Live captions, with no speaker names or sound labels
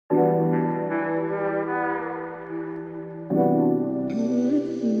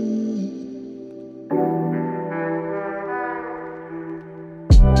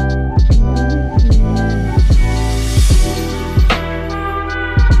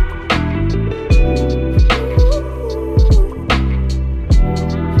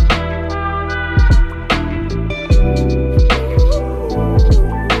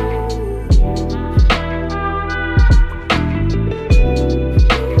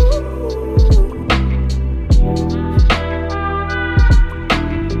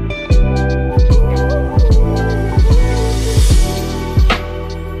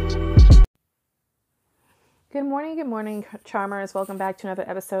Charmers. Welcome back to another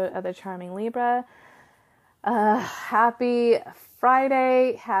episode of The Charming Libra. Happy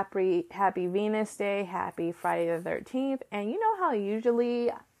Friday, happy Venus Day, happy Friday the 13th. And you know how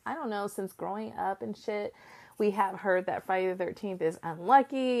usually, I don't know, since growing up and shit, we have heard that Friday the 13th is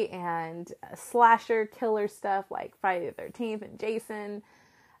unlucky and slasher killer stuff like Friday the 13th and Jason.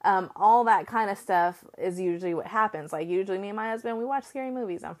 All that kind of stuff is usually what happens. Like usually me and my husband, we watch scary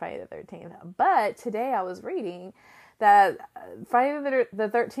movies on Friday the 13th. But today I was reading that Friday the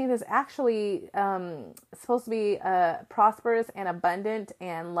 13th is actually supposed to be prosperous and abundant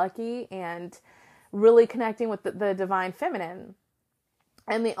and lucky and really connecting with the divine feminine.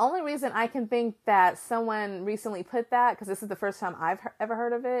 And the only reason I can think that someone recently put that, because this is the first time I've ever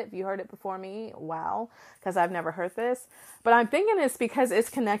heard of it. If you heard it before me, wow, because I've never heard this. But I'm thinking it's because it's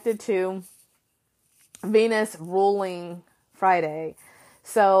connected to Venus ruling Friday.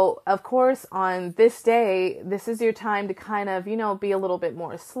 So, of course, on this day, this is your time to kind of, be a little bit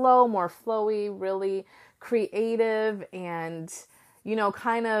more slow, more flowy, really creative, and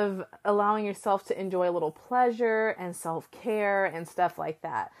kind of allowing yourself to enjoy a little pleasure and self-care and stuff like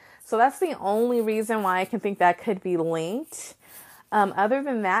that. So that's the only reason why I can think that could be linked. Other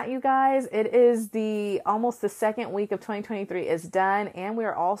than that, you guys, it is almost the second week of 2023 is done. And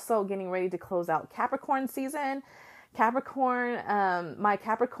we're also getting ready to close out Capricorn season. Capricorn, my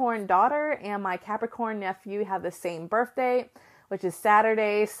Capricorn daughter and my Capricorn nephew have the same birthday, which is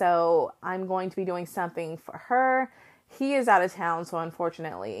Saturday. So I'm going to be doing something for her. He is out of town, so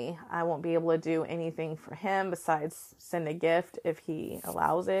unfortunately, I won't be able to do anything for him besides send a gift if he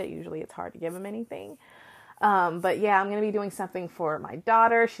allows it. Usually it's hard to give him anything. But yeah, I'm going to be doing something for my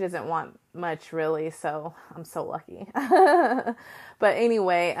daughter. She doesn't want much really, so I'm so lucky. But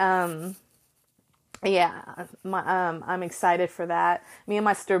anyway, yeah, I'm excited for that. Me and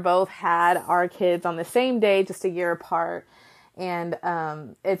my sister both had our kids on the same day, just a year apart. And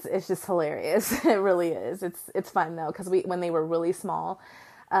it's just hilarious. It really is. It's fun though, because when they were really small,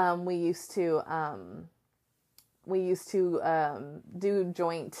 we used to do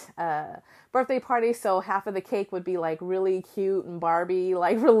joint birthday parties. So half of the cake would be like really cute and Barbie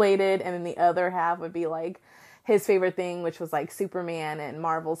like related, and then the other half would be like his favorite thing, which was like Superman and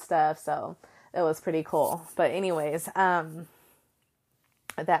Marvel stuff. So it was pretty cool. But anyways, that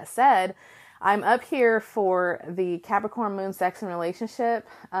said, I'm up here for the Capricorn moon, sex, and relationship.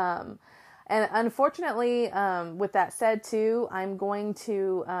 And unfortunately, with that said too, I'm going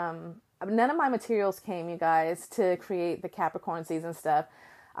to, none of my materials came, you guys, to create the Capricorn season stuff.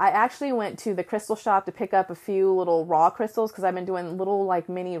 I actually went to the crystal shop to pick up a few little raw crystals, because I've been doing little like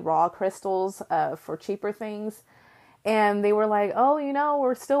mini raw crystals for cheaper things. And they were like, oh,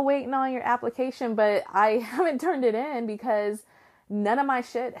 we're still waiting on your application, but I haven't turned it in because none of my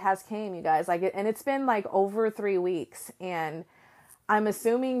shit has came, you guys. And it's been like over 3 weeks, and I'm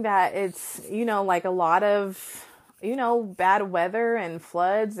assuming that it's, like a lot of, bad weather and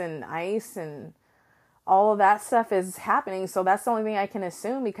floods and ice and all of that stuff is happening. So that's the only thing I can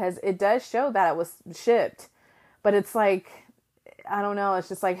assume, because it does show that it was shipped, but it's like, I don't know. It's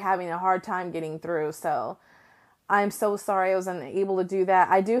just like having a hard time getting through. So I'm so sorry I was unable to do that.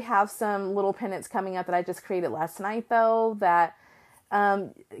 I do have some little pendants coming up that I just created last night though, that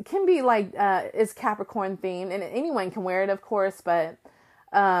can be like, is Capricorn themed, and anyone can wear it, of course, but,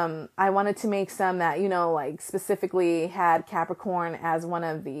 I wanted to make some that, like specifically had Capricorn as one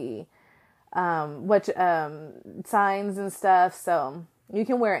of the, signs and stuff. So you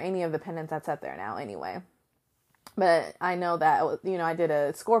can wear any of the pendants that's up there now anyway. But I know that, I did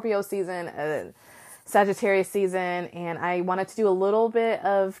a Scorpio season, a Sagittarius season, and I wanted to do a little bit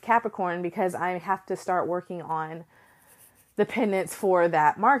of Capricorn because I have to start working on the pendants for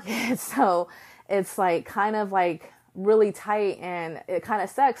that market. So it's like kind of like really tight, and it kind of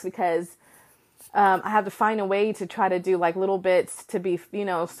sucks because I have to find a way to try to do like little bits to be,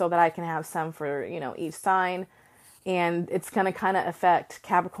 so that I can have some for, each sign. And it's going to kind of affect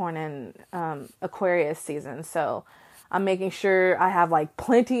Capricorn and Aquarius season. So I'm making sure I have like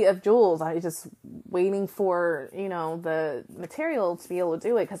plenty of jewels. I'm just waiting for, the material to be able to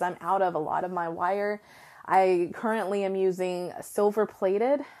do it, because I'm out of a lot of my wire. I currently am using silver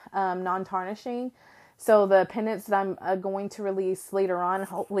plated, non-tarnishing. So the pendants that I'm going to release later on,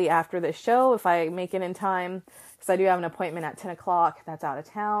 hopefully after this show, if I make it in time, because I do have an appointment at 10 o'clock that's out of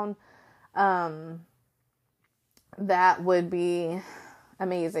town, that would be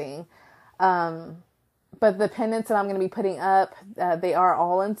amazing. But the pendants that I'm going to be putting up, they are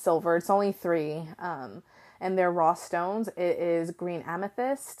all in silver. It's only 3, and they're raw stones. It is green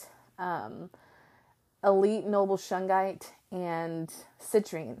amethyst, elite noble shungite, and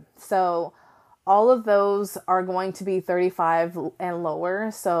citrine. So all of those are going to be 35 and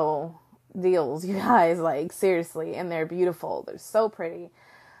lower. So deals, you guys, like seriously, and they're beautiful. They're so pretty.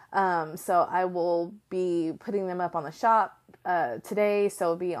 So I will be putting them up on the shop today,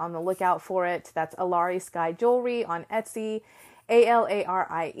 so be on the lookout for it. That's Alari Sky Jewelry on Etsy, ALARIE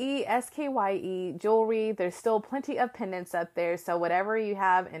Jewelry. There's still plenty of pendants up there, so whatever you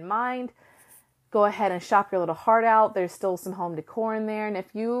have in mind, go ahead and shop your little heart out. There's still some home decor in there, and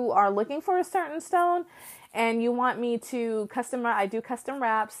if you are looking for a certain stone and you want me to I do custom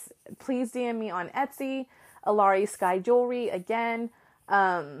wraps, please DM me on Etsy, Alari Sky Jewelry again.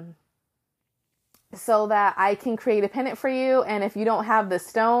 So that I can create a pendant for you. And if you don't have the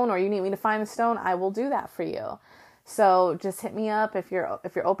stone or you need me to find the stone, I will do that for you. So just hit me up if you're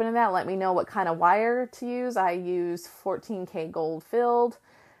open to that. Let me know what kind of wire to use. I use 14K gold filled,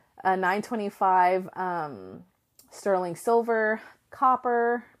 925 sterling silver,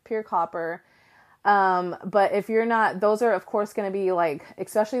 copper, pure copper. But if you're not, those are of course going to be like,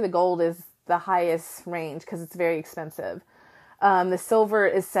 especially the gold is the highest range because it's very expensive. The silver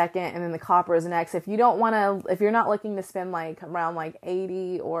is second, and then the copper is next. If you're not looking to spend like around like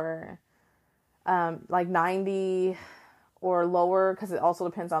 80 or like 90 or lower, because it also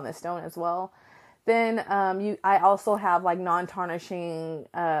depends on the stone as well, then I also have like non-tarnishing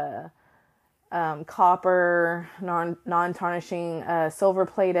copper, non-tarnishing silver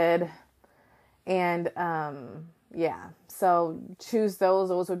plated, and yeah. So choose those.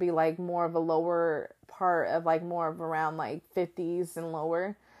 Those would be like more of a lower part of like more of around like 50s and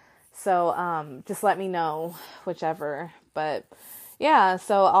lower. So just let me know whichever. But yeah,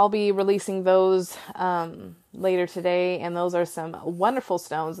 so I'll be releasing those later today, and those are some wonderful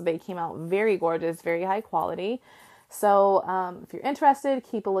stones. They came out very gorgeous, very high quality. So if you're interested,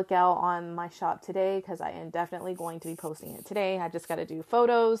 keep a lookout on my shop today, because I am definitely going to be posting it today. I just got to do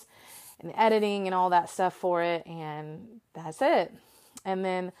photos and editing and all that stuff for it, and that's it. And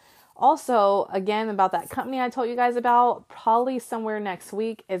then also, again, about that company I told you guys about, probably somewhere next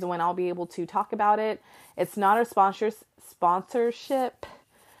week is when I'll be able to talk about it. It's not a sponsorship,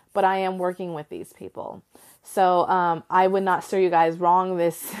 but I am working with these people. So I would not steer you guys wrong.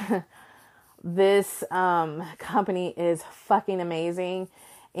 This company is fucking amazing,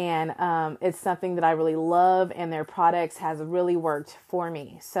 and it's something that I really love, and their products has really worked for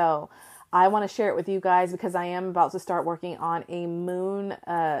me. So I want to share it with you guys because I am about to start working on a moon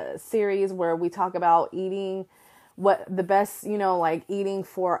series where we talk about eating, what the best, like eating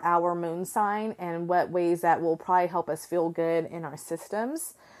for our moon sign, and what ways that will probably help us feel good in our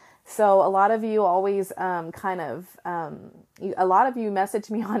systems. So a lot of you always a lot of you message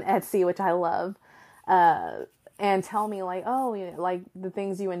me on Etsy, which I love, and tell me like, oh, like the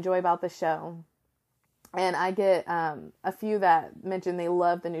things you enjoy about the show. And I get a few that mention they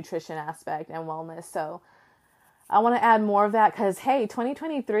love the nutrition aspect and wellness. So I want to add more of that because, hey,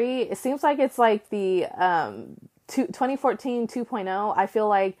 2023, it seems like it's like the 2014 2.0. I feel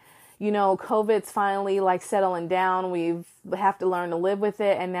like, COVID's finally like settling down. We have to learn to live with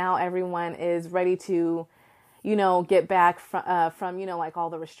it. And now everyone is ready to, get back from, like all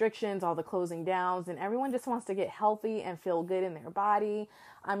the restrictions, all the closing downs, and everyone just wants to get healthy and feel good in their body.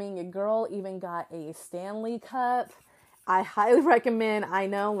 I mean, your girl even got a Stanley cup. I highly recommend. I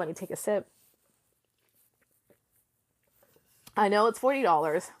know, let me take a sip. I know it's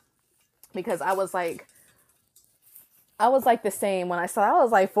 $40 because I was like the same when I saw it. I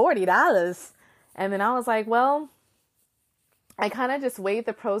was like $40. And then I was like, well, I kind of just weighed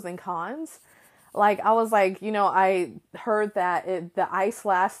the pros and cons. Like, I was like, I heard that the ice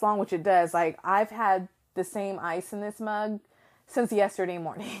lasts long, which it does. Like, I've had the same ice in this mug since yesterday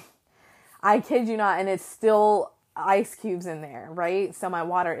morning. I kid you not. And it's still ice cubes in there, right? So my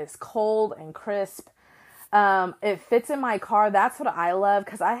water is cold and crisp. It fits in my car. That's what I love.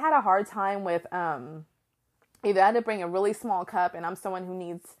 Cause I had a hard time with, either I had to bring a really small cup, and I'm someone who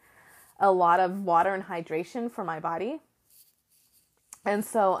needs a lot of water and hydration for my body. And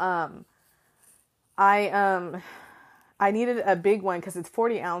so, I needed a big one because it's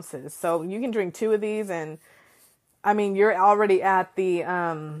 40 ounces. So you can drink 2 of these, and I mean, you're already at the,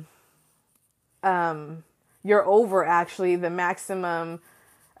 you're over actually the maximum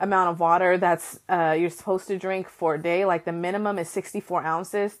amount of water that's, you're supposed to drink for a day. Like the minimum is 64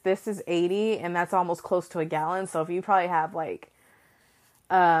 ounces. This is 80, and that's almost close to a gallon. So if you probably have like,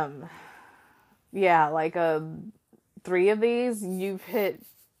 like 3 of these, you've hit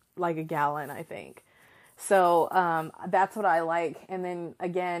like a gallon, I think. So, that's what I like. And then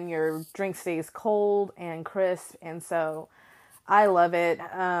again, your drink stays cold and crisp. And so I love it.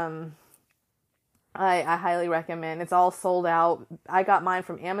 I highly recommend. It's all sold out. I got mine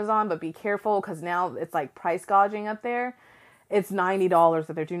from Amazon, but be careful because now it's like price gouging up there. It's $90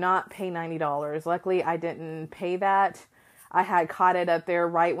 up there. Do not pay $90. Luckily, I didn't pay that. I had caught it up there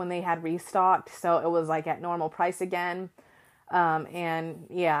right when they had restocked, so it was like at normal price again. And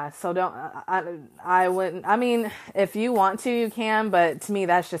yeah, so I wouldn't, I mean, if you want to, you can, but to me,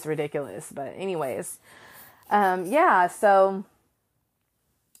 that's just ridiculous. But anyways, yeah, so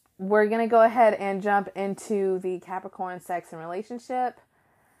we're going to go ahead and jump into the Capricorn sex and relationship,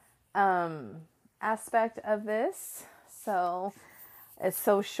 aspect of this. So it's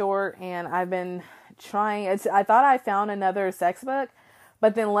so short and I've been trying, I thought I found another sex book,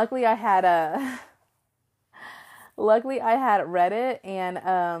 but then luckily I had read it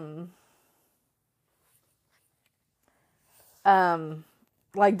and,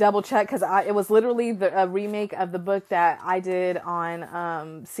 like double check because it was literally a remake of the book that I did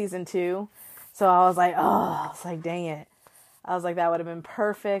on season 2. So I was like, dang it. I was like, that would have been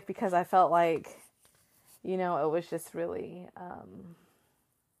perfect because I felt like, it was just really,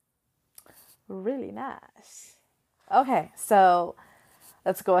 really nice. Okay, so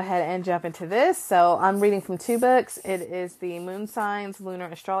let's go ahead and jump into this. So I'm reading from 2 books. It is The Moon Signs, Lunar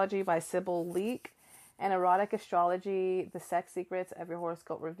Astrology by Sybil Leek, and Erotic Astrology, The Sex Secrets of Your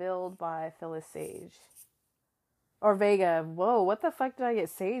Horoscope Revealed by Phyllis Sage. Or Vega. Whoa, what the fuck did I get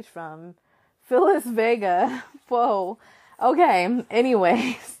Sage from? Phyllis Vega. Whoa. Okay,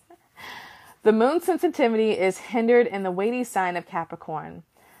 anyways. The moon sensitivity is hindered in the weighty sign of Capricorn.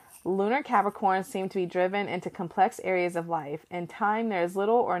 Lunar Capricorns seem to be driven into complex areas of life. In time, there is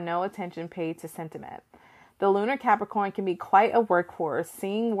little or no attention paid to sentiment. The lunar Capricorn can be quite a workhorse,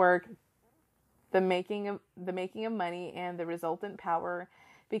 seeing work, the making of money, and the resultant power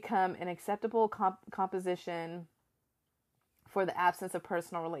become an acceptable composition for the absence of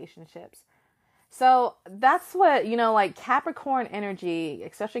personal relationships. So that's what, like Capricorn energy,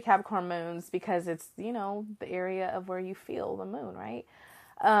 especially Capricorn moons, because it's, the area of where you feel the moon, right?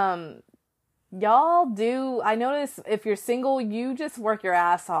 Y'all do, I notice if you're single, you just work your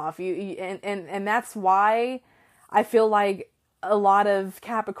ass off. And that's why I feel like a lot of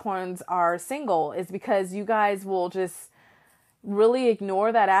Capricorns are single, is because you guys will just really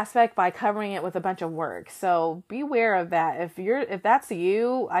ignore that aspect by covering it with a bunch of work. So beware of that. If that's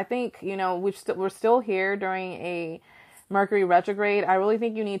you, I think, we're still here during a Mercury retrograde. I really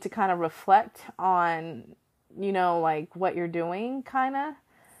think you need to kind of reflect on, like what you're doing, kind of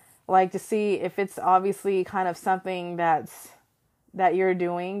like to see if it's obviously kind of something that you're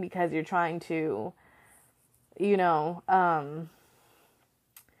doing because you're trying to,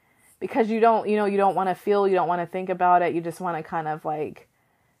 because you don't want to feel, you don't want to think about it. You just want to kind of like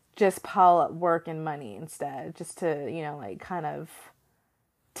just pile up work and money instead, just to, like kind of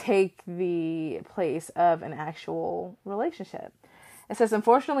take the place of an actual relationship. It says,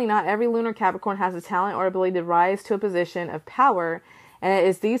 unfortunately, not every lunar Capricorn has the talent or ability to rise to a position of power, and it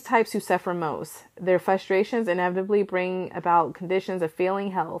is these types who suffer most. Their frustrations inevitably bring about conditions of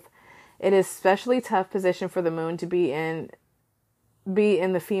failing health. It is especially tough position for the moon to be in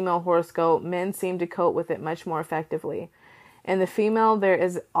the female horoscope. Men seem to cope with it much more effectively. In the female, there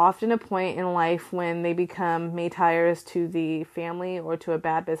is often a point in life when they become martyrs to the family or to a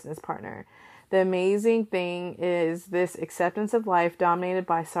bad business partner. The amazing thing is this acceptance of life dominated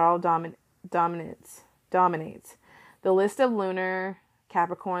by sorrow dominates. The list of lunar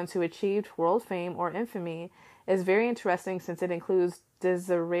Capricorns who achieved world fame or infamy is very interesting since it includes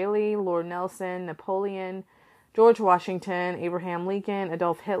Disraeli, Lord Nelson, Napoleon, George Washington, Abraham Lincoln,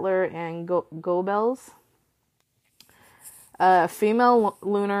 Adolf Hitler, and Goebbels. Female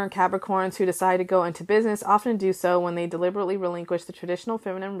lunar Capricorns who decide to go into business often do so when they deliberately relinquish the traditional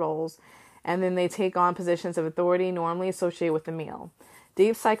feminine roles, and then they take on positions of authority normally associated with the male.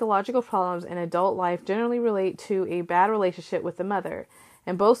 Deep psychological problems in adult life generally relate to a bad relationship with the mother.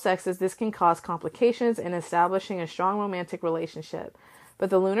 In both sexes, this can cause complications in establishing a strong romantic relationship.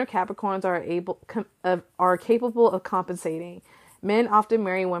 But the lunar Capricorns are capable of compensating. Men often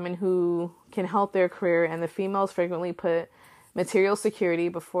marry women who can help their career, and the females frequently put material security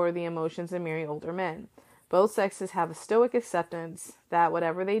before the emotions and marry older men. Both sexes have a stoic acceptance that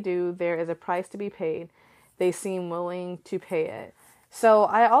whatever they do, there is a price to be paid. They seem willing to pay it. So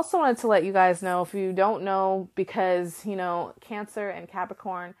I also wanted to let you guys know, if you don't know, because, Cancer and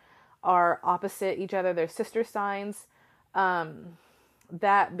Capricorn are opposite each other, they're sister signs,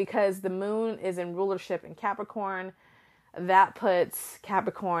 that because the moon is in rulership in Capricorn, that puts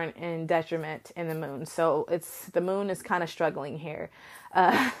Capricorn in detriment in the moon. So the moon is kind of struggling here.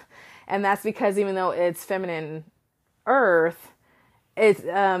 And that's because even though it's feminine Earth, it's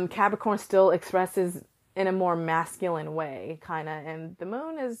Capricorn still expresses in a more masculine way, kind of, and the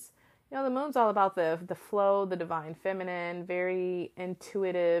moon is, the moon's all about the flow, the divine feminine, very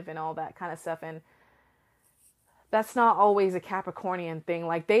intuitive and all that kind of stuff, and that's not always a Capricornian thing.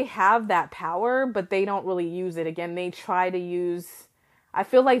 Like, they have that power, but they don't really use it. Again, they try to use, I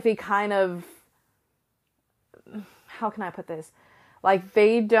feel like they kind of, how can I put this? Like,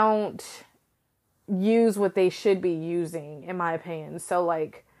 they don't use what they should be using, in my opinion. So,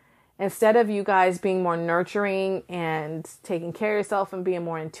 like, instead of you guys being more nurturing and taking care of yourself and being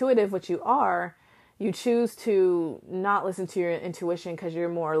more intuitive, which you are, you choose to not listen to your intuition because you're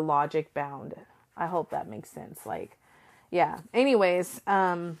more logic bound. I hope that makes sense. Like, yeah. Anyways,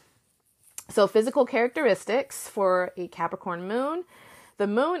 so physical characteristics for a Capricorn moon. The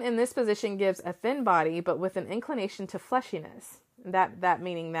moon in this position gives a thin body, but with an inclination to fleshiness. That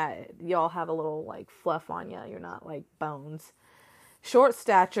meaning that y'all have a little, like, fluff on you. You're not like bones. Short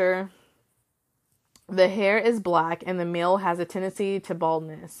stature. The hair is black and the male has a tendency to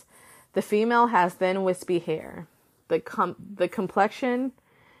baldness. The female has thin wispy hair. The complexion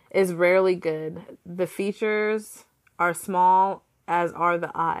is rarely good. The features are small, as are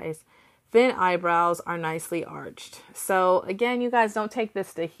the eyes. Thin eyebrows are nicely arched. So again, you guys don't take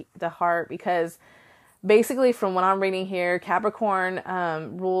this to heart, because basically from what I'm reading here, Capricorn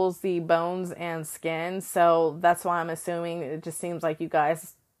rules the bones and skin. So that's why I'm assuming it just seems like you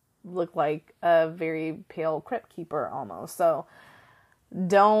guys look like a very pale crypt keeper almost. So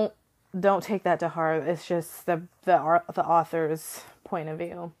don't take that to heart. It's just the author's point of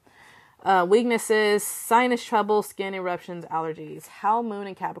view. Weaknesses: sinus trouble, skin eruptions, allergies. How moon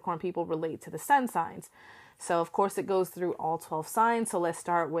and Capricorn people relate to the sun signs. So of course it goes through all 12 signs. So let's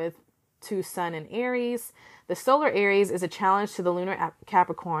start with sun and Aries. The solar Aries is a challenge to the lunar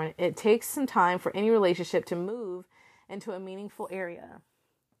Capricorn. It takes some time for any relationship to move into a meaningful area.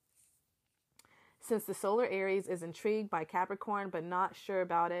 Since the solar Aries is intrigued by Capricorn but not sure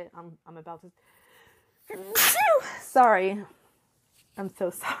about it, I'm about to sorry. I'm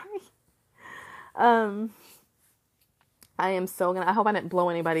so sorry. I hope I didn't blow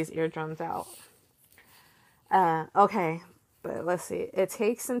anybody's eardrums out. Okay, but let's see. It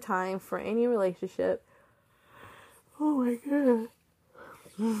takes some time for any relationship. Oh my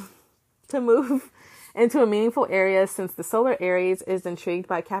God. To move into a meaningful area, since the solar Aries is intrigued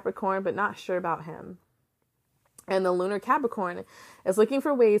by Capricorn but not sure about him. And the lunar Capricorn is looking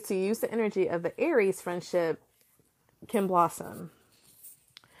for ways to use the energy of the Aries friendship can blossom.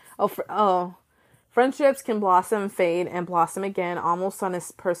 Friendships can blossom, fade, and blossom again almost on a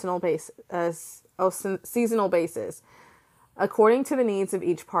personal basis, seasonal basis, according to the needs of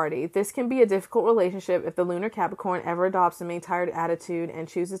each party. This can be a difficult relationship if the lunar Capricorn ever adopts a main-tired attitude and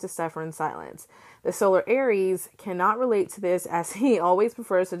chooses to suffer in silence. The solar Aries cannot relate to this, as he always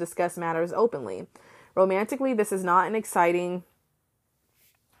prefers to discuss matters openly. Romantically, this is not an exciting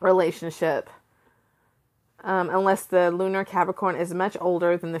relationship. Unless the lunar Capricorn is much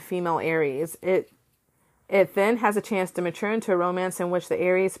older than the female Aries. It then has a chance to mature into a romance in which the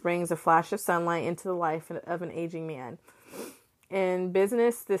Aries brings a flash of sunlight into the life of an aging man. In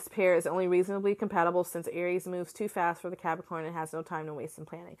business, this pair is only reasonably compatible since Aries moves too fast for the Capricorn and has no time to waste in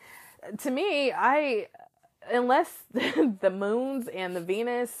planning. To me, unless the moons and the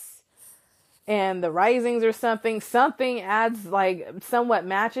Venus and the risings or something adds, like, somewhat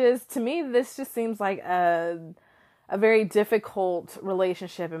matches, to me this just seems like a very difficult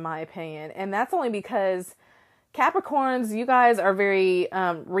relationship, in my opinion. And that's only because Capricorns, you guys are very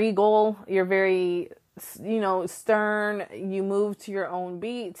regal. You're very, stern. You move to your own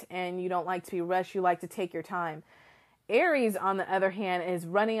beat and you don't like to be rushed. You like to take your time. Aries, on the other hand, is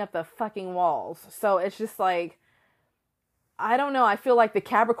running up the fucking walls. So it's just like, I don't know. I feel like the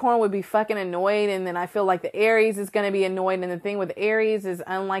Capricorn would be fucking annoyed, and then I feel like the Aries is going to be annoyed. And the thing with Aries is,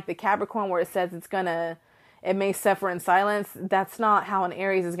 unlike the Capricorn where it says it may suffer in silence, that's not how an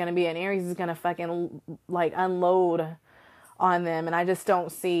Aries is going to be. An Aries is going to fucking, like, unload on them. And I just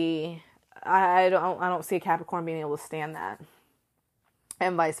don't see, I don't see a Capricorn being able to stand that.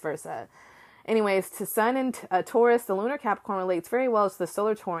 And vice versa. Anyways, to Sun and Taurus, the lunar Capricorn relates very well to the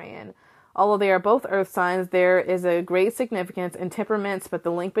solar Taurian. Although they are both earth signs, there is a great significance in temperaments, but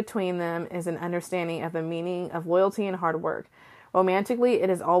the link between them is an understanding of the meaning of loyalty and hard work. Romantically, it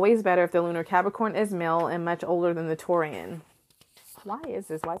is always better if the lunar Capricorn is male and much older than the Taurian. Why is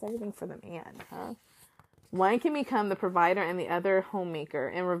this? Why is everything for the man, huh? One can become the provider and the other homemaker.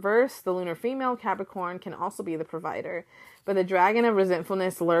 In reverse, the lunar female Capricorn can also be the provider. But the dragon of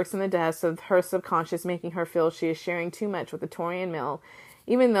resentfulness lurks in the depths of her subconscious, making her feel she is sharing too much with the Taurian male.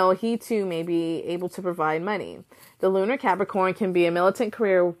 even though he too may be able to provide money. The lunar Capricorn can be a militant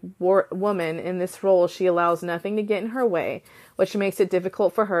career woman. In this role, she allows nothing to get in her way, which makes it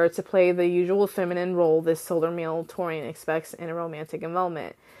difficult for her to play the usual feminine role this solar male Taurian expects in a romantic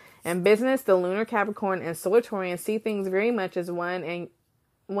involvement. In business, the lunar Capricorn and solar Taurian see things very much as one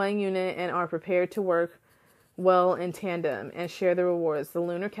unit and are prepared to work well in tandem and share the rewards. The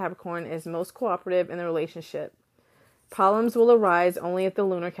lunar Capricorn is most cooperative in the relationship. Problems will arise only if the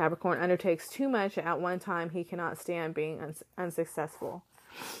lunar Capricorn undertakes too much at one time. He cannot stand being unsuccessful.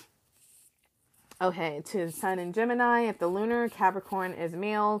 Okay, to Sun in Gemini, if the lunar Capricorn is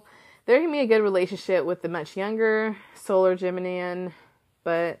male, there can be a good relationship with the much younger solar Geminian,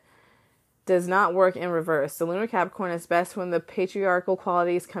 but does not work in reverse. The lunar Capricorn is best when the patriarchal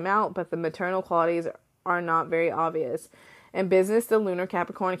qualities come out, but the maternal qualities are not very obvious. In business, the lunar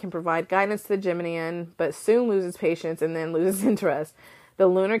Capricorn can provide guidance to the Geminian, but soon loses patience and then loses interest. The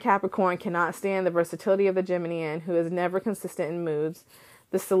lunar Capricorn cannot stand the versatility of the Geminian, who is never consistent in moods.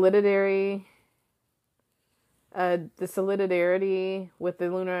 The solidarity with the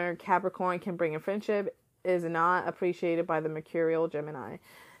lunar Capricorn can bring a friendship is not appreciated by the mercurial Gemini.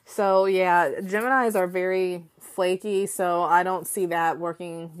 So yeah, Geminis are very flaky, so I don't see that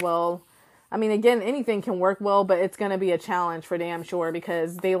working well. I mean, again, anything can work well, but it's going to be a challenge for damn sure,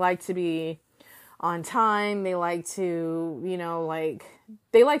 because they like to be on time. They like to,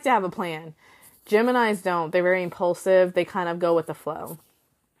 they like to have a plan. Geminis don't. They're very impulsive. They kind of go with the flow.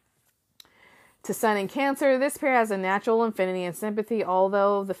 To Sun in Cancer, this pair has a natural affinity and sympathy,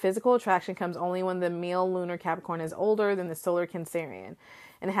 although the physical attraction comes only when the male lunar Capricorn is older than the solar Cancerian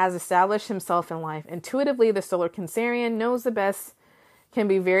and has established himself in life. Intuitively, the solar Cancerian knows the best can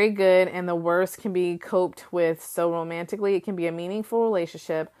be very good and the worst can be coped with, so romantically it can be a meaningful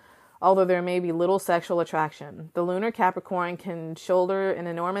relationship, although there may be little sexual attraction. The lunar Capricorn can shoulder an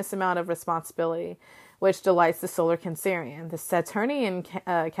enormous amount of responsibility, which delights the solar Cancerian. The Saturnian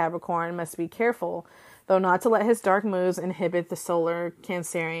Capricorn must be careful, though not to let his dark moods inhibit the solar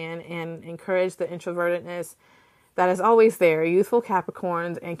Cancerian and encourage the introvertedness that is always there. Youthful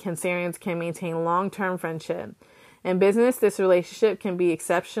Capricorns and Cancerians can maintain long-term friendship. In business, this relationship can be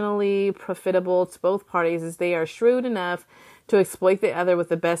exceptionally profitable to both parties, as they are shrewd enough to exploit the other with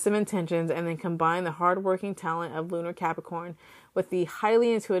the best of intentions and then combine the hard-working talent of lunar Capricorn with the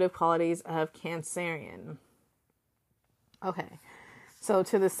highly intuitive qualities of Cancerian. Okay, so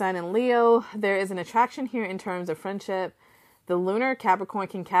to the Sun in Leo, there is an attraction here in terms of friendship. The lunar Capricorn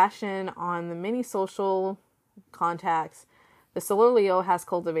can cash in on the many social contacts the solar Leo has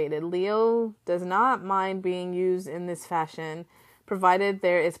cultivated. Leo does not mind being used in this fashion, provided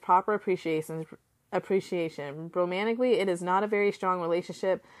there is proper appreciation. Romantically, it is not a very strong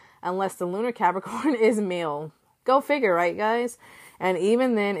relationship unless the lunar Capricorn is male. Go figure, right, guys? And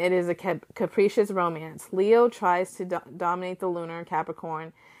even then, it is a capricious romance. Leo tries to dominate the lunar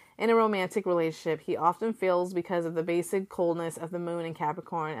Capricorn in a romantic relationship. He often fails because of the basic coldness of the moon in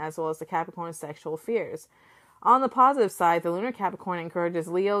Capricorn, as well as the Capricorn's sexual fears. On the positive side, the lunar Capricorn encourages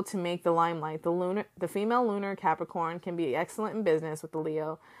Leo to make the limelight. The female lunar Capricorn can be excellent in business with the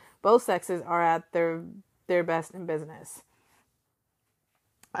Leo. Both sexes are at their best in business.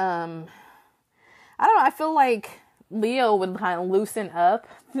 I don't know. I feel like Leo would kind of loosen up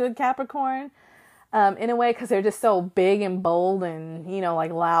the Capricorn in a way, because they're just so big and bold and,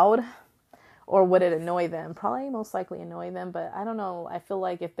 loud. Or would it annoy them? Probably most likely annoy them, but I don't know. I feel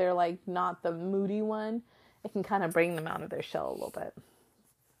like if they're not the moody one, it can kind of bring them out of their shell a little bit.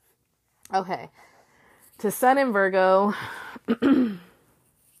 Okay. To Sun in Virgo. Okay.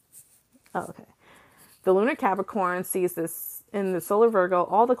 The lunar Capricorn sees this in the solar Virgo,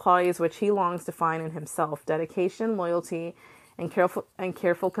 all the qualities which he longs to find in himself: dedication, loyalty, and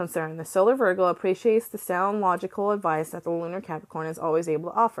careful concern. The solar Virgo appreciates the sound, logical advice that the lunar Capricorn is always able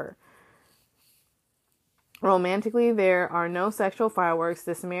to offer. Romantically, there are no sexual fireworks.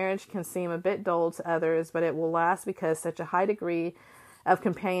 This marriage can seem a bit dull to others, but it will last because such a high degree of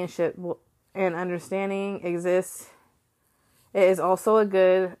companionship and understanding exists. It is also a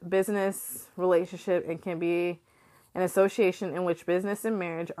good business relationship and can be an association in which business and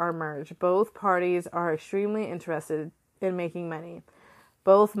marriage are merged. Both parties are extremely interested in making money.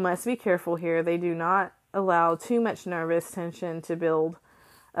 Both must be careful here. They do not allow too much nervous tension to build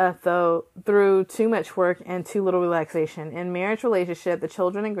through too much work and too little relaxation. In marriage relationship, the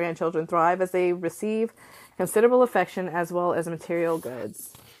children and grandchildren thrive as they receive considerable affection as well as material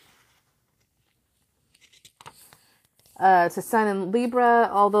goods. To Sun in Libra,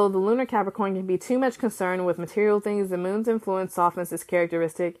 although the lunar Capricorn can be too much concerned with material things, the moon's influence softens this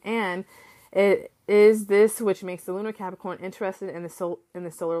characteristic and It is this which makes the lunar Capricorn interested in the solar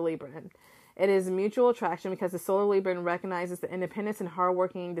Libran. It is mutual attraction because the solar Libran recognizes the independence and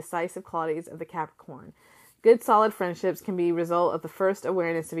hardworking, decisive qualities of the Capricorn. Good, solid friendships can be a result of the first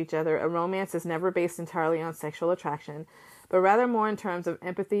awareness of each other. A romance is never based entirely on sexual attraction, but rather more in terms of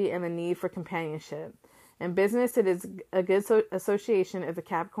empathy and the need for companionship. In business, it is a good association if the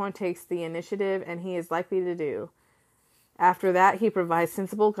Capricorn takes the initiative, and he is likely to do. After that, he provides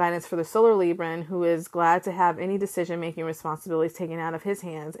sensible guidance for the solar Libran, who is glad to have any decision-making responsibilities taken out of his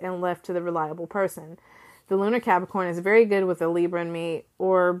hands and left to the reliable person. The lunar Capricorn is very good with a Libran mate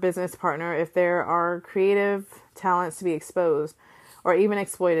or business partner if there are creative talents to be exposed or even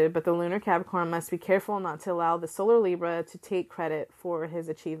exploited, but the lunar Capricorn must be careful not to allow the solar Libra to take credit for his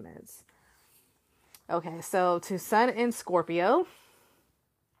achievements. Okay, so to Sun in Scorpio.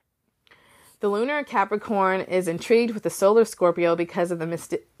 The lunar Capricorn is intrigued with the solar Scorpio because of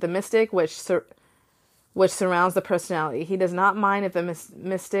the mystic which surrounds the personality. He does not mind if the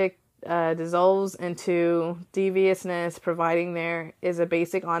mystic dissolves into deviousness, providing there is a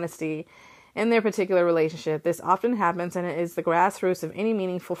basic honesty in their particular relationship. This often happens, and it is the grassroots of any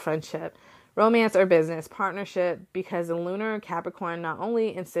meaningful friendship, romance, or business partnership, because the lunar Capricorn not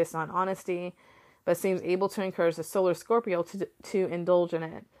only insists on honesty, but seems able to encourage the solar Scorpio to indulge in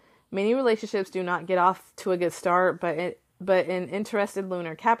it. Many relationships do not get off to a good start, but an interested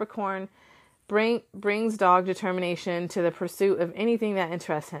lunar Capricorn brings dogged determination to the pursuit of anything that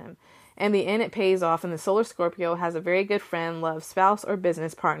interests him. In the end, it pays off, and the solar Scorpio has a very good friend, love, spouse, or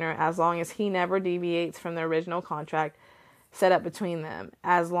business partner, as long as he never deviates from the original contract set up between them.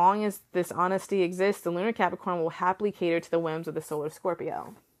 As long as this honesty exists, the lunar Capricorn will happily cater to the whims of the solar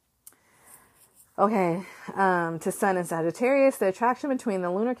Scorpio. Okay, to Sun in Sagittarius, the attraction between the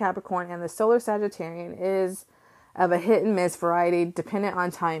lunar Capricorn and the solar Sagittarian is of a hit and miss variety, dependent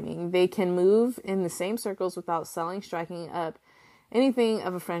on timing. They can move in the same circles without striking up anything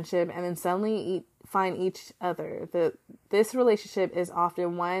of a friendship, and then suddenly find each other. This relationship is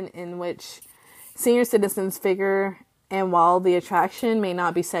often one in which senior citizens figure, and while the attraction may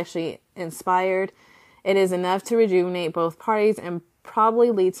not be sexually inspired, it is enough to rejuvenate both parties and probably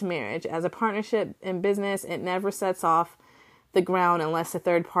lead to marriage. As a partnership in business, it never sets off the ground unless a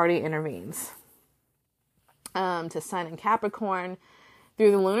third party intervenes. To Sun in Capricorn,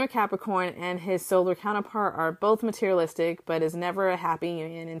 through the lunar Capricorn and his solar counterpart are both materialistic, but is never a happy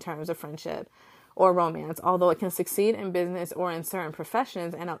union in terms of friendship or romance, although it can succeed in business or in certain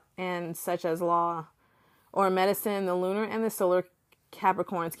professions and such as law or medicine. The lunar and the solar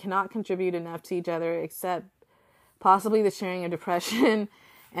Capricorns cannot contribute enough to each other except possibly the sharing of depression,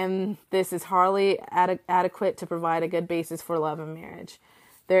 and this is hardly adequate to provide a good basis for love and marriage.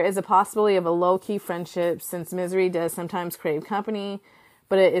 There is a possibility of a low-key friendship, since misery does sometimes crave company,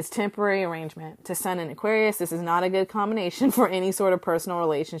 but it is temporary arrangement. To Sun in Aquarius, this is not a good combination for any sort of personal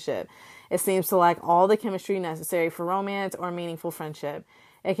relationship. It seems to lack all the chemistry necessary for romance or meaningful friendship.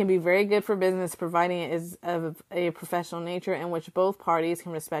 It can be very good for business, providing it is of a professional nature in which both parties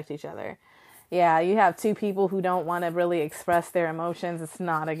can respect each other. Yeah, you have two people who don't want to really express their emotions. It's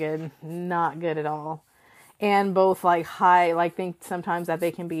not good at all. And both think sometimes that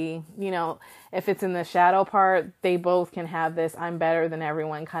they can be, if it's in the shadow part, they both can have this I'm better than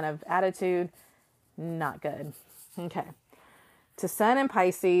everyone kind of attitude. Not good. Okay. To Sun in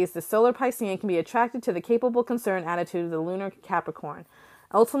Pisces, the solar Piscean can be attracted to the capable, concerned attitude of the lunar Capricorn.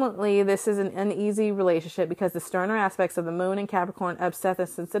 Ultimately, this is an uneasy relationship because the sterner aspects of the moon in Capricorn upset the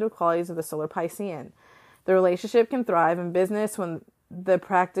sensitive qualities of the solar Piscean. The relationship can thrive in business when the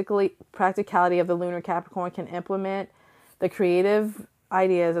practicality of the lunar Capricorn can implement the creative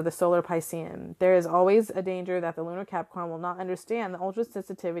ideas of the solar Piscean. There is always a danger that the lunar Capricorn will not understand the ultra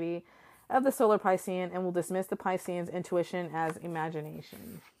sensitivity of the solar Piscean and will dismiss the Piscean's intuition as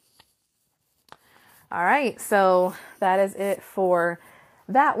imagination. All right, so that is it for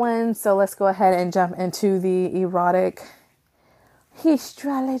that one. So let's go ahead and jump into the erotic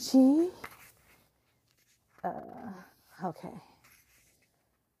astrology. Okay.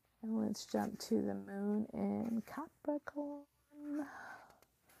 And let's jump to the moon in Capricorn.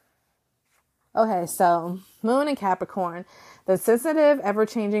 Okay, so moon in Capricorn. The sensitive,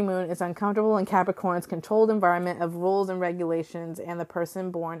 ever-changing moon is uncomfortable in Capricorn's controlled environment of rules and regulations, and the person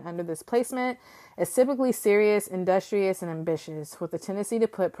born under this placement is typically serious, industrious, and ambitious, with a tendency to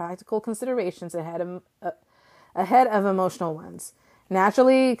put practical considerations ahead of emotional ones.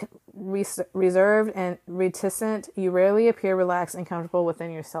 Naturally reserved and reticent, you rarely appear relaxed and comfortable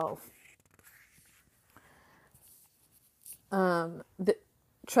within yourself.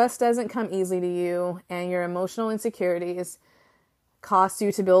 Trust doesn't come easily to you, and your emotional insecurities costs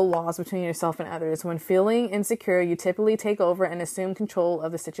you to build walls between yourself and others. When feeling insecure, you typically take over and assume control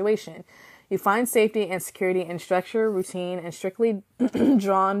of the situation. You find safety and security in structure, routine, and strictly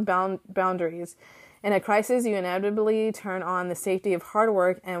drawn boundaries. In a crisis, you inevitably turn on the safety of hard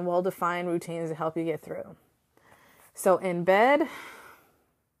work and well-defined routines to help you get through. So in bed,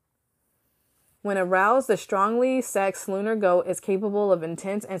 when aroused, the strongly sexed lunar goat is capable of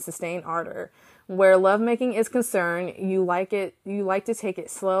intense and sustained ardor. Where lovemaking is concerned, you like to take it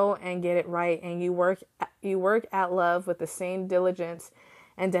slow and get it right, and you work at love with the same diligence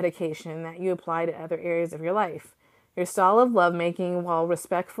and dedication that you apply to other areas of your life. Your style of lovemaking, while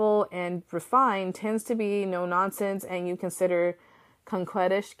respectful and refined, tends to be no nonsense, and you consider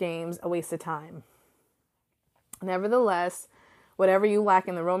coquettish games a waste of time. Nevertheless, whatever you lack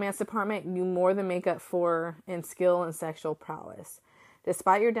in the romance department, you more than make up for in skill and sexual prowess.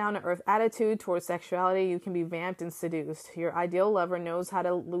 Despite your down-to-earth attitude towards sexuality, you can be vamped and seduced. Your ideal lover knows how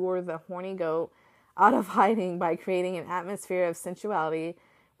to lure the horny goat out of hiding by creating an atmosphere of sensuality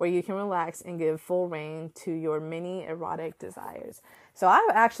where you can relax and give full rein to your many erotic desires. So I've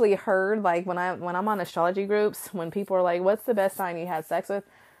actually heard, like, when I'm on astrology groups, when people are like, what's the best sign you had sex with?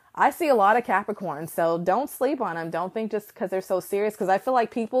 I see a lot of Capricorn. So don't sleep on them. Don't think just because they're so serious. Because I feel like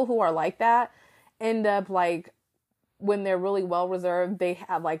people who are like that end up, like, when they're really well reserved, they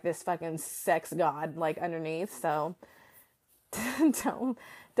have like this fucking sex god like underneath. So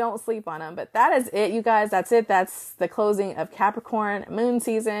don't sleep on them. But that is it, you guys. That's it. That's the closing of Capricorn moon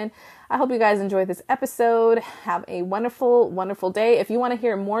season. I hope you guys enjoyed this episode. Have a wonderful, wonderful day. If you want to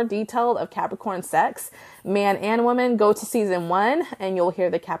hear more detailed of Capricorn sex, man and woman, go to season 1 and you'll hear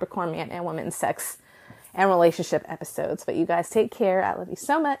the Capricorn man and woman sex and relationship episodes. But you guys take care. I love you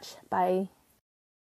so much. Bye.